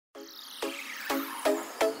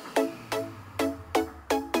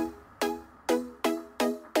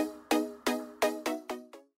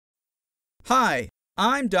Hi,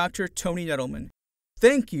 I'm Dr. Tony Nettleman.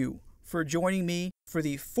 Thank you for joining me for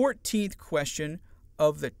the 14th question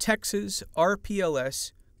of the Texas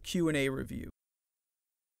RPLS Q&A review.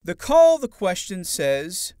 The question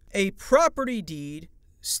says, a property deed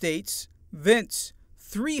states vents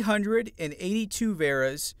 382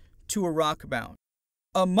 varas to a rock mound.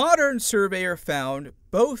 A modern surveyor found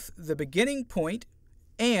both the beginning point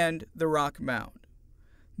and the rock mound.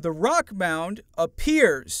 The rock mound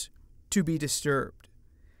appears to be disturbed,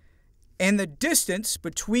 and the distance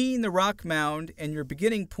between the rock mound and your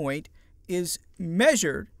beginning point is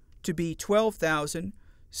measured to be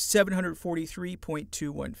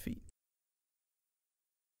 12,743.21 feet.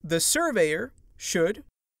 The surveyor should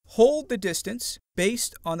hold the distance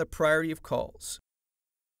based on the priority of calls,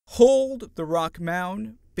 hold the rock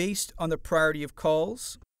mound based on the priority of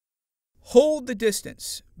calls, hold the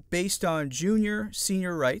distance based on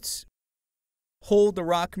junior-senior rights, hold the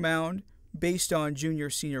rock mound based on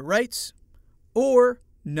junior-senior rights, or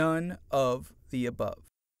none of the above.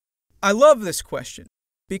 I love this question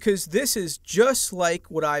because this is just like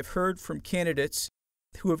what I've heard from candidates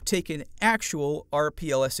who have taken actual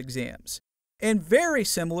RPLS exams, and very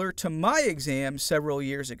similar to my exam several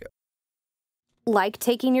years ago. Like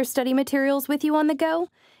taking your study materials with you on the go?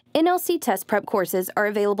 NLC test prep courses are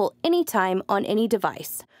available anytime on any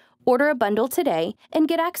device. Order a bundle today and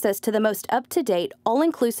get access to the most up-to-date,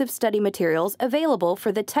 all-inclusive study materials available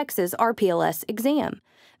for the Texas RPLS exam.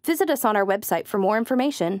 Visit us on our website for more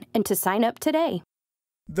information and to sign up today.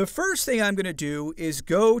 The first thing I'm going to do is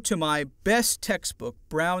go to my best textbook,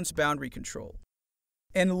 Brown's Boundary Control.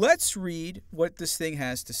 And let's read what this thing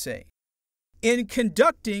has to say. In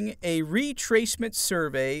conducting a retracement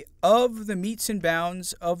survey of the metes and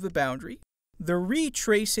bounds of the boundary, the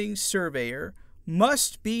retracing surveyor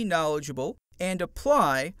must be knowledgeable and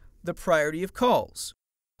apply the priority of calls.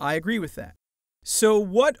 I agree with that. So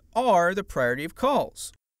what are the priority of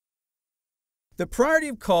calls? The priority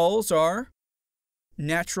of calls are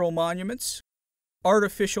natural monuments,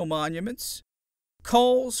 artificial monuments,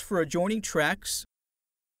 calls for adjoining tracts,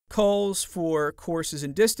 calls for courses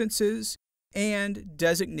and distances, and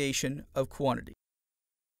designation of quantity.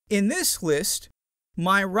 In this list,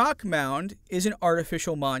 my rock mound is an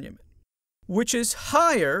artificial monument, which is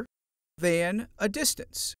higher than a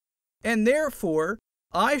distance, and therefore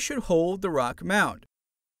I should hold the rock mound.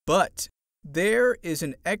 But there is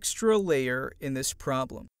an extra layer in this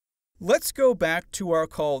problem. Let's go back to our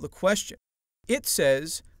call to question. It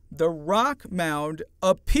says the rock mound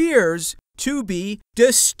appears to be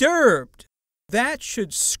disturbed. That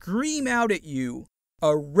should scream out at you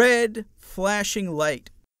a red flashing light,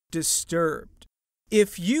 disturbed.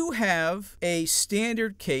 If you have a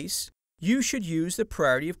standard case, you should use the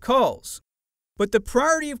priority of calls. But the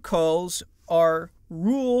priority of calls are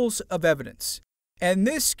rules of evidence, and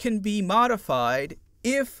this can be modified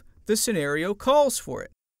if the scenario calls for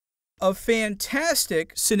it. A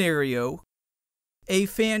fantastic scenario, a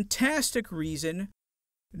fantastic reason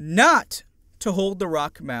not to hold the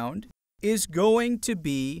rock mound is going to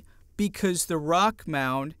be because the rock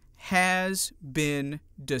mound has been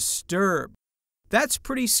disturbed. That's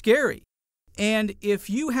pretty scary. And if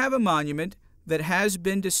you have a monument that has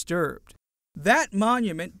been disturbed, that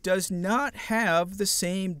monument does not have the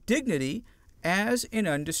same dignity as an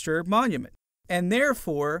undisturbed monument. And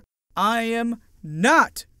therefore, I am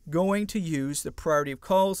not going to use the priority of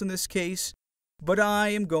calls in this case, but I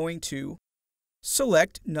am going to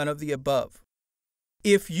select none of the above.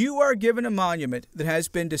 If you are given a monument that has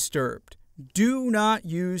been disturbed, do not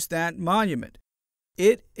use that monument.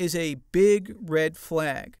 It is a big red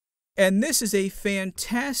flag. And this is a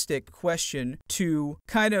fantastic question to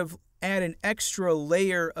kind of add an extra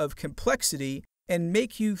layer of complexity and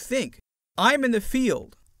make you think. I'm in the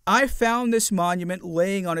field. I found this monument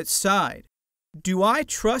laying on its side. Do I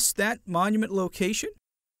trust that monument location?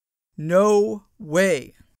 No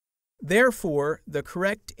way. Therefore, the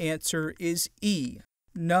correct answer is E,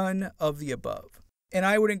 none of the above. And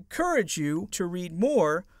I would encourage you to read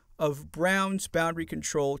more of Brown's Boundary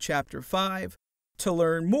Control Chapter 5 to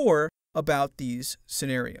learn more about these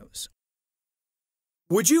scenarios.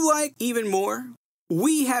 Would you like even more?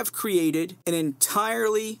 We have created an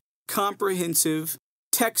entirely comprehensive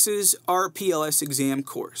Texas RPLS exam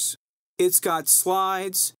course. It's got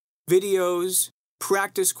slides, videos,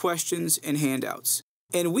 practice questions, and handouts.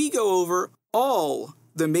 And we go over all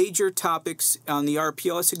the major topics on the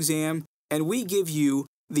RPLS exam, and we give you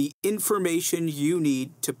the information you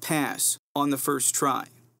need to pass on the first try.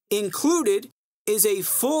 Included is a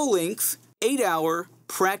full-length 8-hour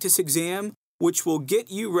practice exam, which will get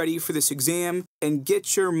you ready for this exam and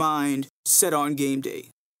get your mind set on game day.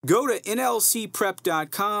 Go to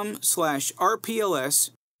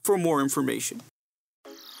nlcprep.com/RPLS for more information.